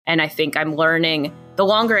And I think I'm learning, the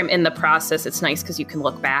longer I'm in the process, it's nice because you can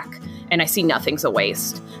look back and I see nothing's a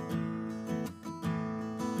waste.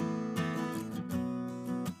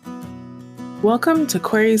 Welcome to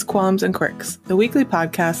Queries, Qualms, and Quirks, the weekly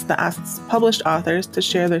podcast that asks published authors to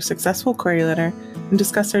share their successful query letter and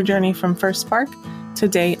discuss their journey from first spark to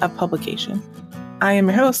day of publication. I am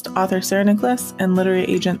your host, author Sarah Nicholas, and literary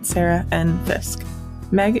agent Sarah N. Fisk.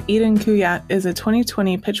 Meg Eden Kuyatt is a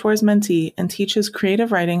 2020 Pitch Wars mentee and teaches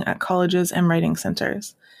creative writing at colleges and writing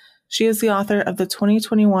centers. She is the author of the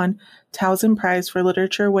 2021 Towson Prize for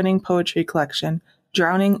Literature winning poetry collection,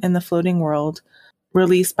 Drowning in the Floating World,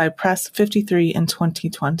 released by Press 53 in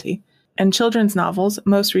 2020, and children's novels,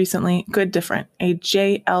 most recently Good Different, a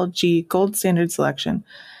JLG Gold Standard selection,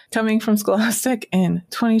 coming from Scholastic in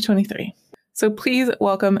 2023. So please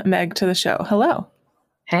welcome Meg to the show. Hello.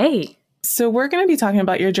 Hey. So we're going to be talking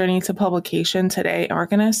about your journey to publication today, and we're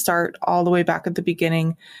going to start all the way back at the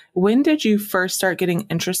beginning. When did you first start getting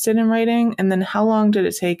interested in writing, and then how long did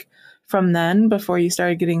it take from then before you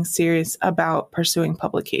started getting serious about pursuing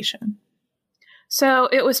publication? So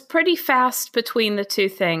it was pretty fast between the two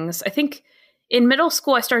things. I think in middle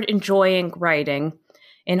school, I started enjoying writing.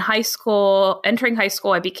 In high school, entering high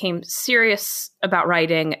school, I became serious about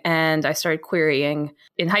writing and I started querying.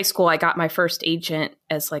 In high school, I got my first agent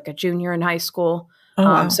as like a junior in high school. Oh,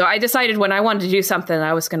 wow. So I decided when I wanted to do something,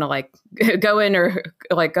 I was going to like go in or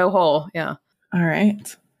like go whole. Yeah. All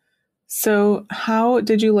right. So how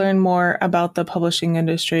did you learn more about the publishing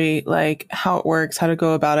industry, like how it works, how to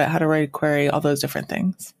go about it, how to write a query, all those different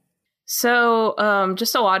things? So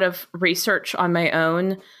just a lot of research on my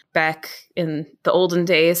own. Back in the olden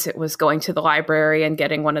days, it was going to the library and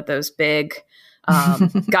getting one of those big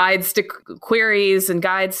guides to queries and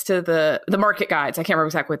guides to the market guides. I can't remember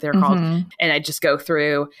exactly what they're called. And I'd just go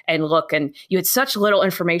through and look, and you had such little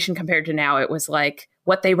information compared to now. It was like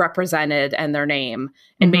what they represented and their name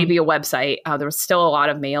and maybe a website. There was still a lot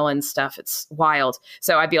of mail-in stuff. It's wild.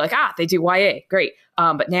 So I'd be like, they do YA. Great.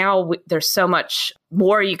 But now there's so much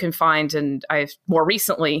more you can find. And I've more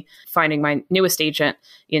recently finding my newest agent,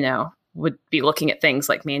 would be looking at things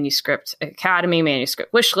like Manuscript Academy,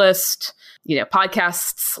 Manuscript Wishlist,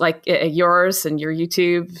 podcasts like yours and your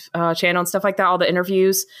YouTube channel and stuff like that, all the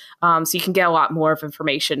interviews. So you can get a lot more of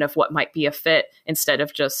information of what might be a fit instead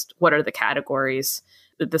of just what are the categories.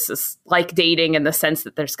 This is like dating in the sense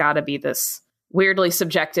that there's got to be this weirdly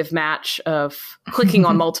subjective match of clicking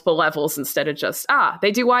on multiple levels instead of just,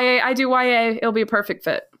 they do YA, I do YA, it'll be a perfect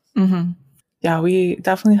fit. Yeah, we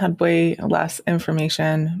definitely had way less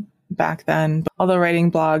information back then. Although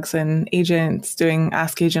writing blogs and agents doing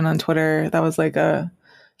Ask Agent on Twitter, that was like a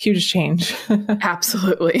huge change.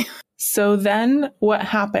 Absolutely. So then what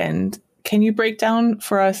happened? Can you break down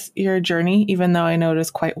for us your journey, even though I know it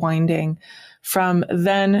is quite winding, from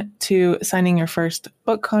then to signing your first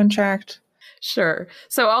book contract? Sure.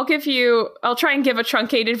 So I'll try and give a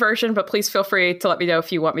truncated version, but please feel free to let me know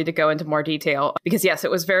if you want me to go into more detail. Because yes,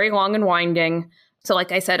 it was very long and winding. So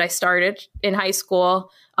like I said, I started in high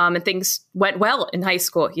school and things went well in high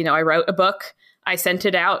school. I wrote a book. I sent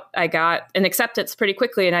it out. I got an acceptance pretty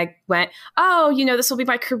quickly. And I went, this will be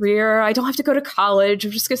my career. I don't have to go to college.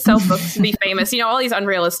 I'm just going to sell books and be famous. All these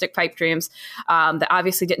unrealistic pipe dreams that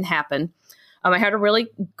obviously didn't happen. I had a really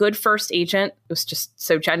good first agent. It was just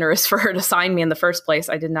so generous for her to sign me in the first place.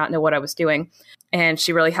 I did not know what I was doing. And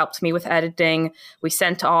she really helped me with editing. We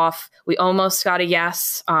sent off. We almost got a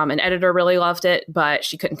yes. An editor really loved it, but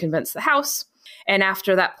she couldn't convince the house. And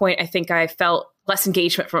after that point, I think I felt less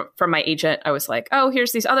engagement from my agent. I was like,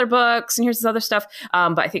 here's these other books and here's this other stuff.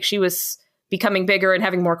 But I think she was becoming bigger and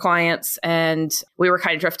having more clients. And we were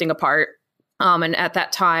kind of drifting apart. And at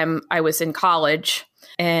that time, I was in college.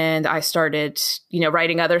 And I started,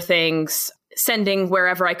 writing other things, sending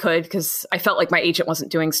wherever I could because I felt like my agent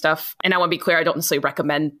wasn't doing stuff. And I want to be clear, I don't necessarily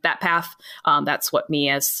recommend that path. That's what me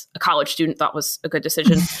as a college student thought was a good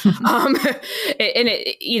decision. And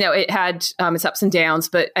it had its ups and downs.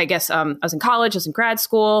 But I guess I was in college, I was in grad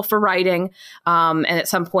school for writing. And at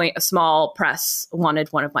some point, a small press wanted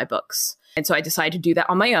one of my books. And so I decided to do that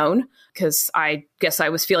on my own because I guess I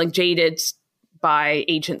was feeling jaded by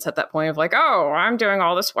agents at that point of like, I'm doing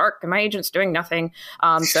all this work and my agent's doing nothing.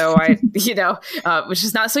 So I, which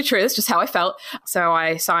is not so true. It's just how I felt. So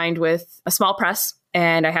I signed with a small press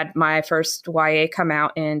and I had my first YA come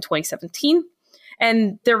out in 2017.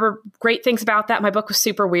 And there were great things about that. My book was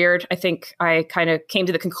super weird. I think I kind of came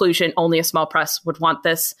to the conclusion only a small press would want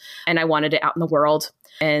this. And I wanted it out in the world.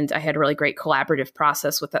 And I had a really great collaborative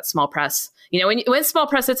process with that small press. When small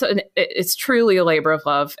press, it's truly a labor of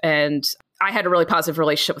love. And I had a really positive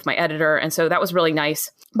relationship with my editor. And so that was really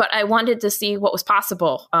nice. But I wanted to see what was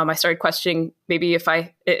possible. I started questioning maybe if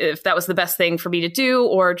that was the best thing for me to do,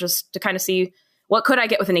 or just to kind of see what could I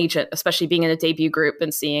get with an agent, especially being in a debut group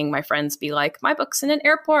and seeing my friends be like, my book's in an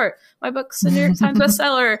airport, my book's a New York Times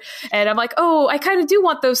bestseller. And I'm like, oh, I kind of do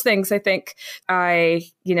want those things, I think. I,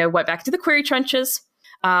 went back to the query trenches.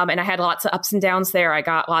 And I had lots of ups and downs there. I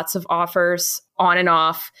got lots of offers on and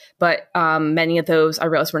off, but many of those I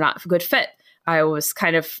realized were not a good fit. I was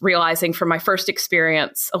kind of realizing from my first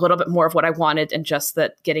experience a little bit more of what I wanted, and just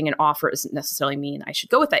that getting an offer doesn't necessarily mean I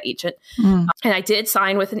should go with that agent. And I did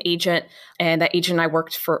sign with an agent, and that agent and I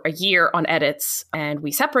worked for a year on edits, and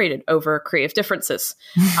we separated over creative differences.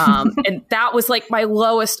 And that was like my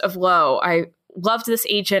lowest of low. I loved this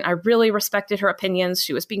agent. I really respected her opinions.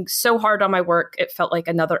 She was being so hard on my work. It felt like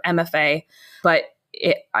another MFA,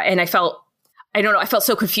 I felt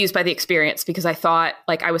so confused by the experience, because I thought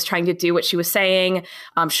like I was trying to do what she was saying.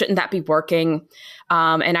 Shouldn't that be working?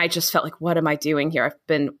 And I just felt like, what am I doing here? I've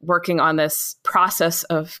been working on this process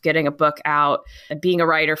of getting a book out and being a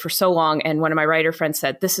writer for so long. And one of my writer friends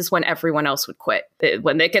said, this is when everyone else would quit.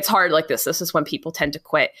 When it gets hard like this is when people tend to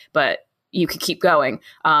quit, but you could keep going.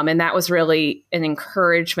 And that was really an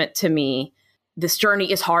encouragement to me. This journey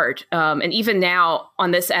is hard. And even now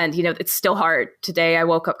on this end, it's still hard. Today, I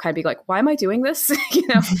woke up kind of being like, why am I doing this?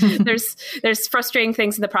 There's frustrating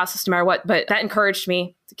things in the process no matter what, but that encouraged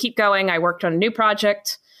me to keep going. I worked on a new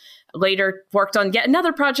project, later worked on yet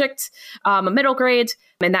another project, a middle grade,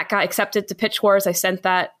 and that got accepted to Pitch Wars. I sent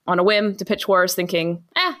that on a whim to Pitch Wars thinking,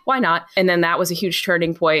 why not? And then that was a huge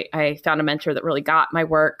turning point. I found a mentor that really got my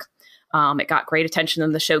work. It got great attention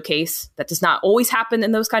in the showcase. That does not always happen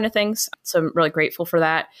in those kind of things. So I'm really grateful for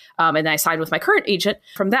that. And then I signed with my current agent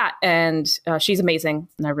from that. And she's amazing.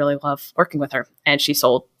 And I really love working with her. And she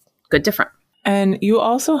sold Good Different. And you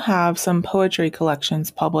also have some poetry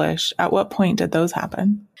collections published. At what point did those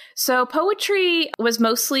happen? So poetry was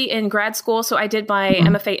mostly in grad school. So I did my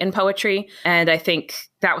MFA in poetry. And I think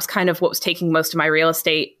that was kind of what was taking most of my real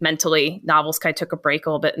estate mentally. Novels kind of took a break a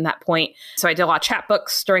little bit in that point. So I did a lot of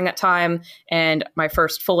chapbooks during that time. And my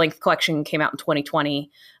first full-length collection came out in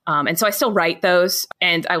 2020. And so I still write those.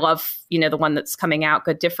 And I love, the one that's coming out,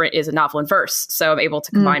 Good Different, is a novel in verse. So I'm able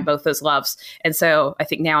to combine both those loves. And so I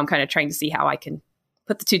think now I'm kind of trying to see how I can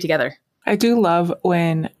put the two together. I do love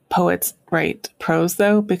when poets write prose,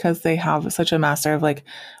 though, because they have such a master of like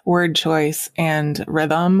word choice and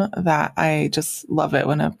rhythm that I just love it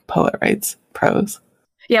when a poet writes prose.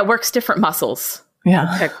 Yeah, it works different muscles.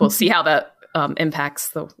 Yeah. Okay, cool. See how that impacts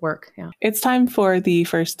the work. Yeah. It's time for the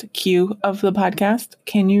first cue of the podcast.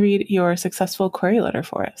 Can you read your successful query letter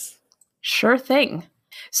for us? Sure thing.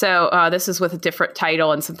 So this is with a different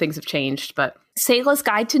title and some things have changed, but Selah's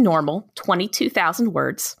Guide to Normal, 22,000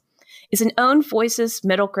 words, is an own voices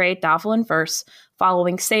middle grade novel in verse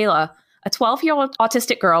following Selah, a 12-year-old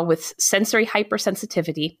autistic girl with sensory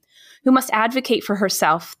hypersensitivity who must advocate for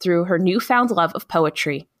herself through her newfound love of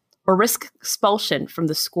poetry or risk expulsion from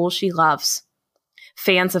the school she loves.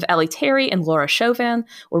 Fans of Ellie Terry and Laura Chauvin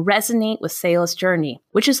will resonate with Selah's journey,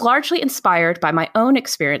 which is largely inspired by my own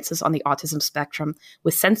experiences on the autism spectrum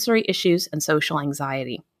with sensory issues and social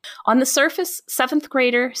anxiety. On the surface, 7th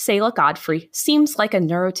grader Selah Godfrey seems like a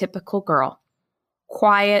neurotypical girl,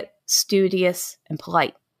 quiet, studious, and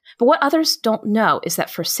polite. But what others don't know is that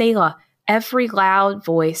for Selah, every loud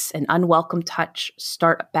voice and unwelcome touch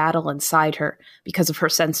start a battle inside her because of her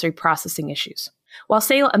sensory processing issues. While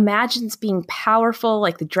Selah imagines being powerful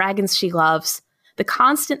like the dragons she loves, the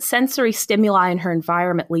constant sensory stimuli in her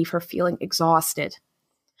environment leave her feeling exhausted.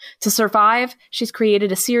 To survive, she's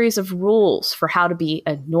created a series of rules for how to be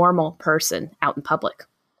a normal person out in public.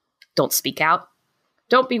 Don't speak out.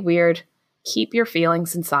 Don't be weird. Keep your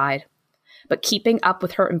feelings inside. But keeping up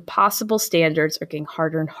with her impossible standards are getting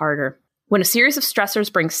harder and harder. When a series of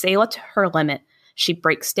stressors brings Selah to her limit, she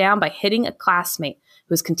breaks down by hitting a classmate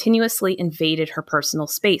who has continuously invaded her personal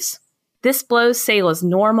space. This blows Selah's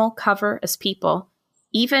normal cover as people.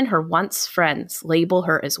 Even her once friends label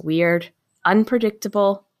her as weird,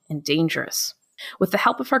 unpredictable, and dangerous. With the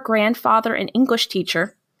help of her grandfather and English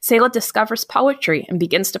teacher, Selah discovers poetry and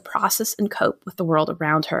begins to process and cope with the world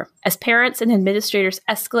around her. As parents and administrators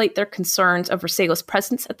escalate their concerns over Selah's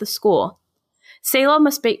presence at the school, Selah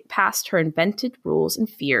must break past her invented rules and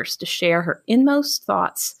fears to share her inmost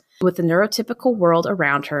thoughts with the neurotypical world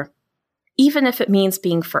around her, even if it means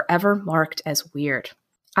being forever marked as weird.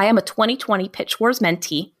 I am a 2020 Pitch Wars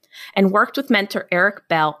mentee and worked with mentor Eric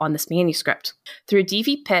Bell on this manuscript. Through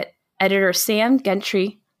DV Pitt, editor Sam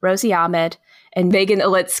Gentry, Rosie Ahmed, and Megan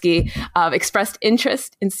Olitsky expressed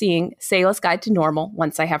interest in seeing Selah's Guide to Normal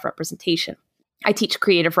once I have representation. I teach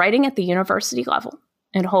creative writing at the university level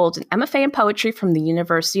and hold an MFA in poetry from the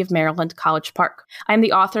University of Maryland, College Park. I am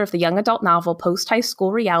the author of the young adult novel Post-High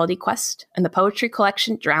School Reality Quest and the poetry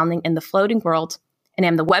collection Drowning in the Floating World, and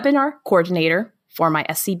am the webinar coordinator for my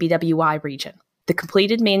SCBWI region. The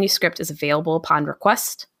completed manuscript is available upon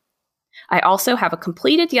request. I also have a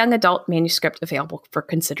completed young adult manuscript available for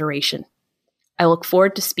consideration. I look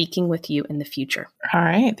forward to speaking with you in the future. All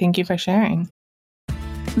right. Thank you for sharing.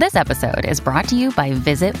 This episode is brought to you by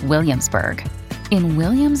Visit Williamsburg. In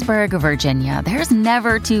Williamsburg, Virginia, there's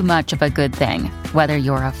never too much of a good thing. Whether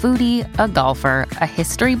you're a foodie, a golfer, a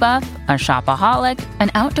history buff, a shopaholic,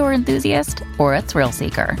 an outdoor enthusiast, or a thrill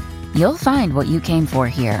seeker, you'll find what you came for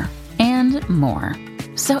here and more.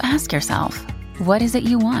 So ask yourself, what is it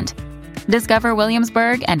you want? Discover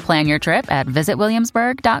Williamsburg and plan your trip at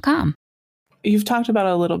visitwilliamsburg.com. You've talked about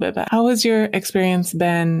it a little bit, but how has your experience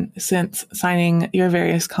been since signing your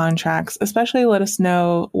various contracts? Especially let us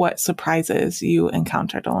know what surprises you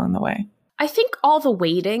encountered along the way. I think all the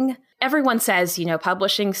waiting, everyone says,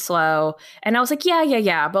 publishing slow. And I was like,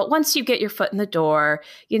 yeah. But once you get your foot in the door,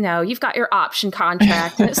 you've got your option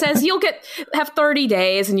contract and it says you'll have 30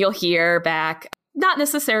 days and you'll hear back. Not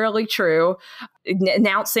necessarily true.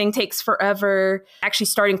 Announcing takes forever. Actually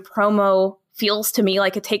starting promo feels to me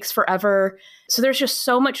like it takes forever. So there's just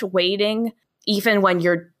so much waiting, even when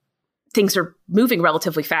things are moving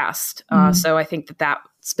relatively fast. So I think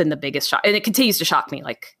that's been the biggest shock. And it continues to shock me.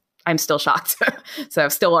 Like, I'm still shocked. So I'm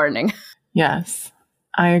still learning. Yes,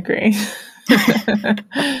 I agree.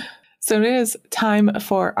 So it is time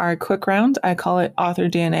for our quick round. I call it Author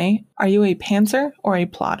DNA. Are you a pantser or a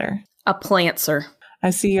plotter? A plantser. I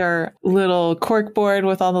see your little cork board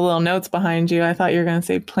with all the little notes behind you. I thought you were going to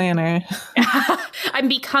say planner. I'm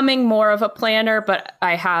becoming more of a planner, but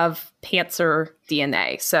I have pantser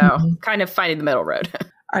DNA. So kind of finding the middle road.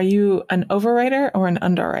 Are you an overwriter or an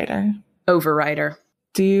underwriter? Overwriter.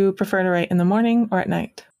 Do you prefer to write in the morning or at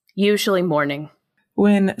night? Usually morning.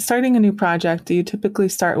 When starting a new project, do you typically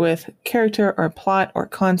start with character or plot or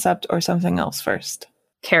concept or something else first?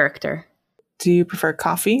 Character. Do you prefer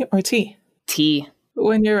coffee or tea? Tea.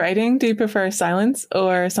 When you're writing, do you prefer silence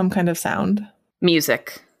or some kind of sound?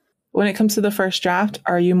 Music. When it comes to the first draft,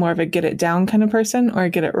 are you more of a get it down kind of person or a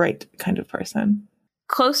get it right kind of person?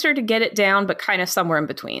 Closer to get it down, but kind of somewhere in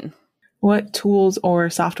between. What tools or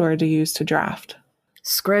software do you use to draft?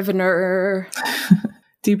 Scrivener.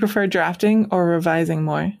 Do you prefer drafting or revising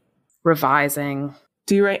more? Revising.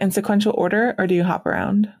 Do you write in sequential order or do you hop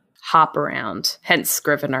around? Hop around, hence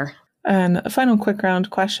Scrivener. And a final quick round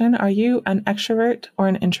question. Are you an extrovert or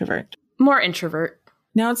an introvert? More introvert.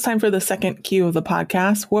 Now it's time for the second cue of the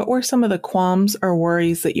podcast. What were some of the qualms or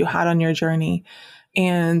worries that you had on your journey?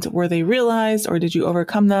 And were they realized or did you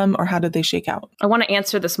overcome them or how did they shake out? I want to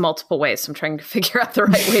answer this multiple ways. So I'm trying to figure out the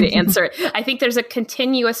right way to answer it. I think there's a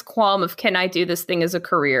continuous qualm of, can I do this thing as a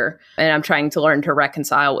career? And I'm trying to learn to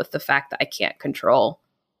reconcile with the fact that I can't control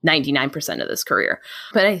 99% of this career.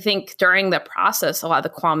 But I think during the process, a lot of the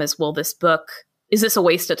qualm is, is this a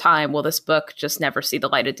waste of time? Will this book just never see the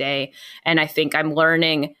light of day? And I think I'm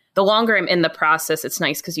learning, the longer I'm in the process, it's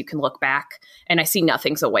nice because you can look back and I see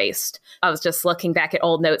nothing's a waste. I was just looking back at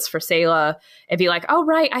old notes for Selah and be like, oh,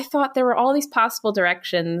 right, I thought there were all these possible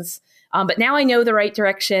directions, but now I know the right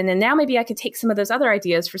direction. And now maybe I could take some of those other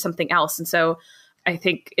ideas for something else. And so I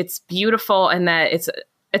think it's beautiful in that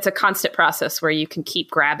it's a constant process where you can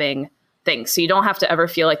keep grabbing things. So you don't have to ever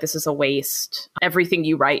feel like this is a waste. Everything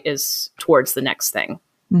you write is towards the next thing.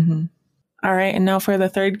 Mm-hmm. All right. And now for the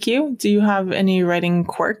third cue, do you have any writing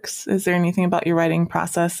quirks? Is there anything about your writing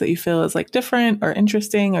process that you feel is like different or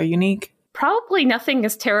interesting or unique? Probably nothing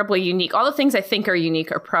is terribly unique. All the things I think are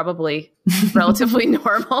unique are probably relatively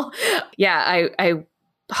normal. Yeah, I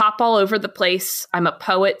hop all over the place. I'm a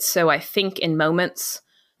poet, so I think in moments.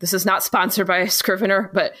 This is not sponsored by Scrivener,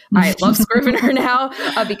 but I love Scrivener now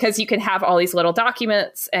because you can have all these little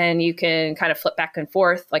documents and you can kind of flip back and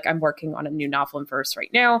forth. Like I'm working on a new novel in verse right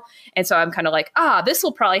now. And so I'm kind of like, this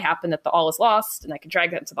will probably happen at the All Is Lost. And I can drag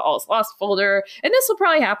that into the All Is Lost folder. And this will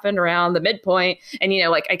probably happen around the midpoint. And,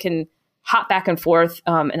 I can hop back and forth.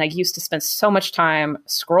 And I used to spend so much time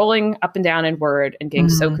scrolling up and down in Word and getting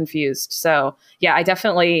so confused. So yeah, I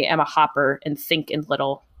definitely am a hopper and think in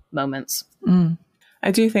little moments. I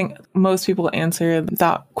do think most people answer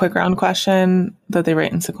that quick round question that they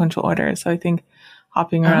write in sequential order. So I think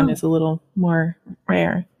hopping around is a little more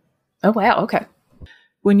rare. Oh, wow. Okay.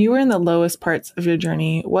 When you were in the lowest parts of your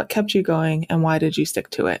journey, what kept you going and why did you stick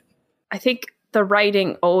to it? I think the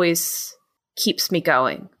writing always keeps me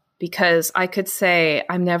going because I could say,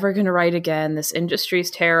 I'm never going to write again. This industry is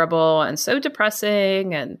terrible and so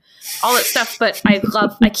depressing and all that stuff. But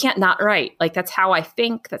I can't not write. Like, that's how I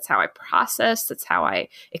think. That's how I process. That's how I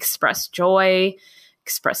express joy,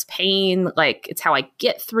 express pain. Like, it's how I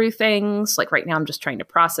get through things. Like right now, I'm just trying to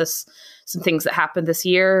process some things that happened this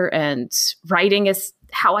year, and writing is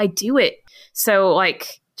how I do it. So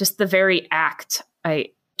like just the very act, I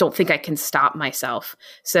don't think I can stop myself.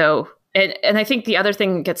 So, and I think the other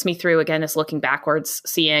thing that gets me through again is looking backwards,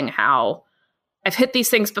 seeing how I've hit these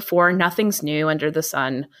things before. Nothing's new under the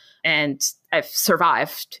sun. And I've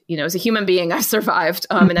survived, as a human being, I've survived.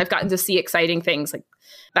 And I've gotten to see exciting things. Like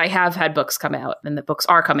I have had books come out, and the books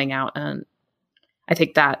are coming out. And I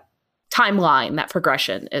think that timeline, that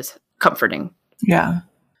progression is comforting. Yeah.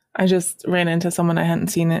 I just ran into someone I hadn't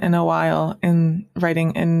seen in a while in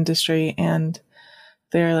writing industry, and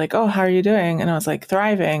they're like, "Oh, how are you doing?" And I was like,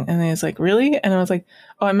 "Thriving." And he was like, "Really?" And I was like,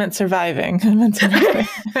 "Oh, I meant surviving."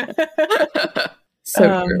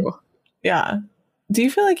 So true. Yeah. Do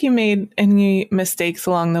you feel like you made any mistakes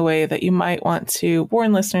along the way that you might want to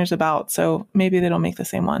warn listeners about, so maybe they don't make the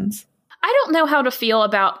same ones? I don't know how to feel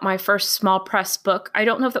about my first small press book. I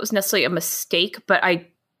don't know if that was necessarily a mistake, but I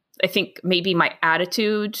think maybe my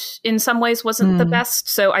attitude in some ways wasn't the best.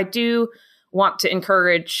 So I do want to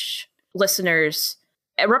encourage listeners.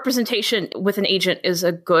 A representation with an agent is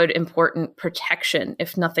a good, important protection,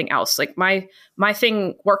 if nothing else. Like my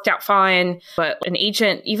thing worked out fine, but an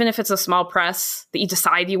agent, even if it's a small press that you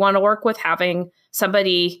decide you want to work with, having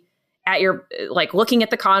somebody at your, like looking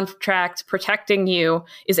at the contract, protecting you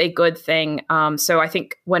is a good thing. So I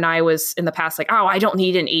think when I was in the past, like, oh, I don't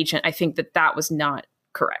need an agent, I think that was not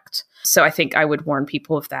correct. So I think I would warn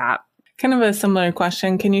people of that. Kind of a similar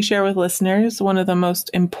question. Can you share with listeners one of the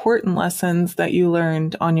most important lessons that you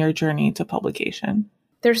learned on your journey to publication?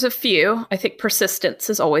 There's a few. I think persistence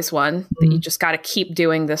is always one, that you just got to keep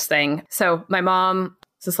doing this thing. So my mom,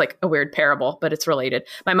 this is like a weird parable, but it's related.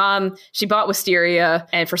 My mom, she bought wisteria,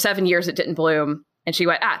 and for 7 years it didn't bloom. And she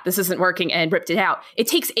went, this isn't working, and ripped it out. It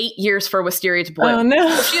takes 8 years for wisteria to bloom. Oh, no.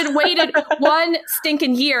 If she had waited one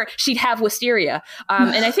stinking year, she'd have wisteria.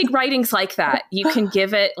 And I think writing's like that. You can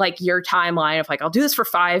give it like your timeline of like, I'll do this for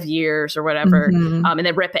 5 years or whatever, and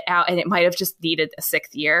then rip it out. And it might have just needed a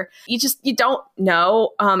 6th year. You don't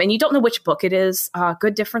know. And you don't know which book it is.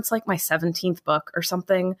 Good difference, like my 17th book or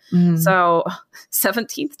something. So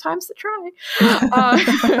 17th time's the try.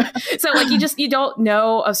 So like, you don't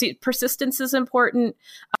know. See, persistence is important.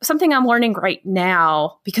 Something I'm learning right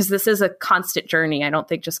now, because this is a constant journey. I don't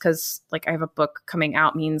think just because like I have a book coming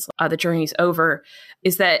out means the journey's over,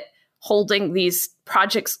 is that holding these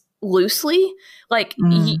projects loosely, like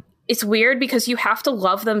it's weird because you have to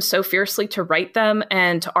love them so fiercely to write them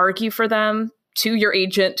and to argue for them to your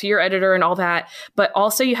agent, to your editor and all that. But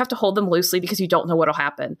also you have to hold them loosely because you don't know what'll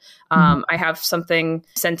happen. I have something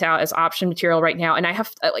sent out as option material right now. And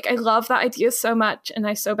I love that idea so much. And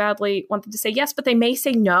I so badly want them to say yes, but they may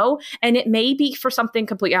say no. And it may be for something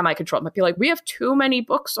completely out of my control. It might be like, we have too many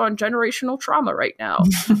books on generational trauma right now,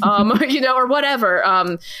 or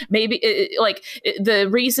whatever. Maybe the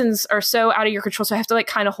reasons are so out of your control. So I have to like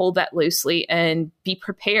kind of hold that loosely and be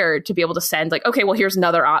prepared to be able to send like, okay, well, here's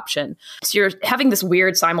another option. So you're having this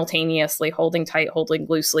weird simultaneously holding tight, holding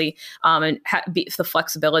loosely, and the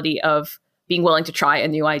flexibility of being willing to try a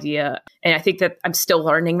new idea. And I think that I'm still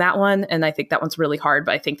learning that one. And I think that one's really hard,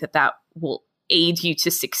 but I think that will aid you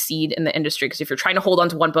to succeed in the industry. Because if you're trying to hold on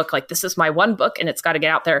to one book, like this is my one book and it's got to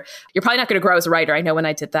get out there, you're probably not going to grow as a writer. I know when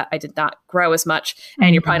I did that, I did not grow as much,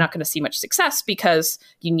 and you're probably not going to see much success because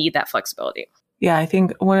you need that flexibility. Yeah, I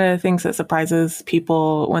think one of the things that surprises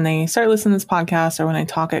people when they start listening to this podcast or when I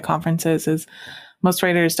talk at conferences is most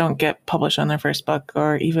writers don't get published on their first book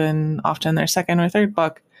or even often their second or third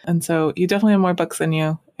book. And so you definitely have more books than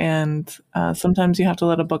you. And sometimes you have to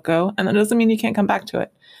let a book go. And that doesn't mean you can't come back to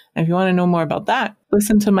it. And if you want to know more about that,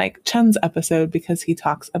 listen to Mike Chen's episode because he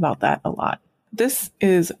talks about that a lot. This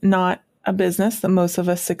is not a business that most of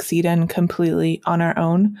us succeed in completely on our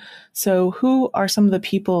own. So who are some of the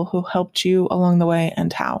people who helped you along the way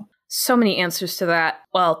and how? So many answers to that.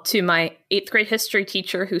 Well, to my 8th grade history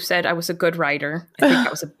teacher who said I was a good writer. I think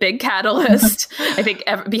that was a big catalyst. I think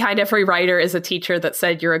behind every writer is a teacher that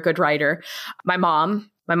said you're a good writer. My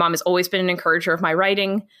mom has always been an encourager of my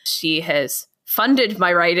writing. She has funded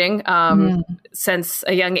my writing since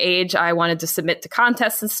a young age. I wanted to submit to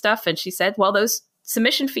contests and stuff. And she said, well, those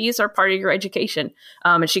submission fees are part of your education.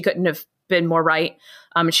 And she couldn't have been more right.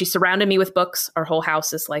 And she surrounded me with books. Our whole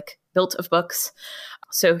house is like built of books.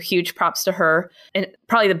 So huge props to her. And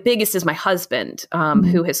probably the biggest is my husband,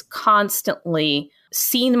 who has constantly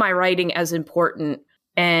seen my writing as important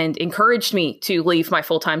and encouraged me to leave my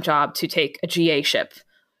full-time job to take a GA-ship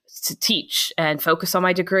to teach and focus on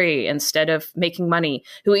my degree instead of making money,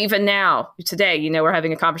 who even now, today, we're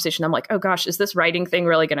having a conversation. I'm like, oh gosh, is this writing thing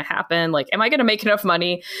really going to happen? Like, am I going to make enough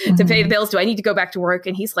money to pay the bills? Do I need to go back to work?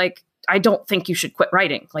 And he's like, I don't think you should quit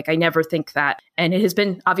writing. Like, I never think that. And it has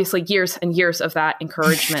been obviously years and years of that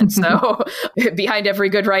encouragement. So behind every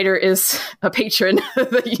good writer is a patron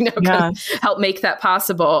that, can help make that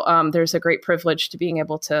possible. There's a great privilege to being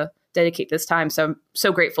able to dedicate this time. So I'm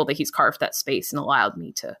so grateful that he's carved that space and allowed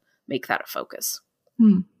me to make that a focus.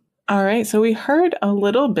 All right. So we heard a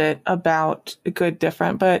little bit about Good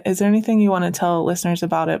Different, but is there anything you want to tell listeners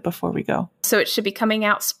about it before we go? So it should be coming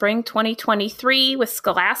out spring 2023 with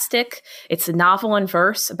Scholastic. It's a novel in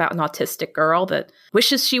verse about an autistic girl that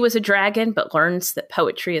wishes she was a dragon, but learns that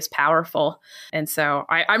poetry is powerful. And so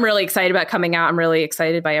I'm really excited about coming out. I'm really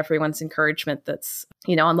excited by everyone's encouragement that's,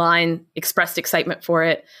 online, expressed excitement for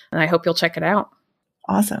it. And I hope you'll check it out.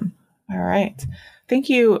 Awesome. All right. Thank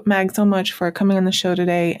you, Meg, so much for coming on the show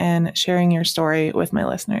today and sharing your story with my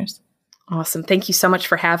listeners. Awesome. Thank you so much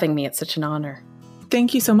for having me. It's such an honor.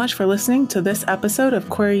 Thank you so much for listening to this episode of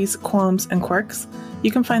Queries, Qualms, and Quirks.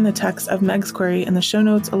 You can find the text of Meg's query in the show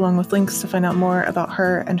notes, along with links to find out more about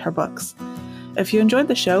her and her books. If you enjoyed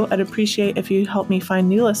the show, I'd appreciate if you help me find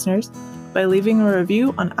new listeners by leaving a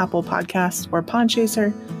review on Apple Podcasts or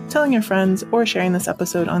Podchaser, telling your friends, or sharing this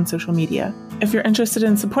episode on social media. If you're interested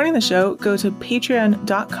in supporting the show, go to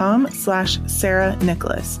patreon.com/Sarah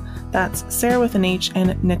Nicholas. That's Sarah with an H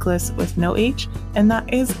and Nicholas with no H, and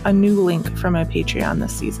that is a new link for my Patreon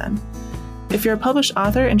this season. If you're a published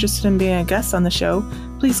author interested in being a guest on the show,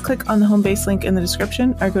 please click on the home base link in the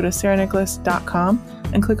description or go to sarahnicholas.com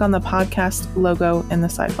and click on the podcast logo in the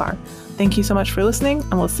sidebar. Thank you so much for listening,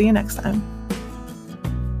 and we'll see you next time.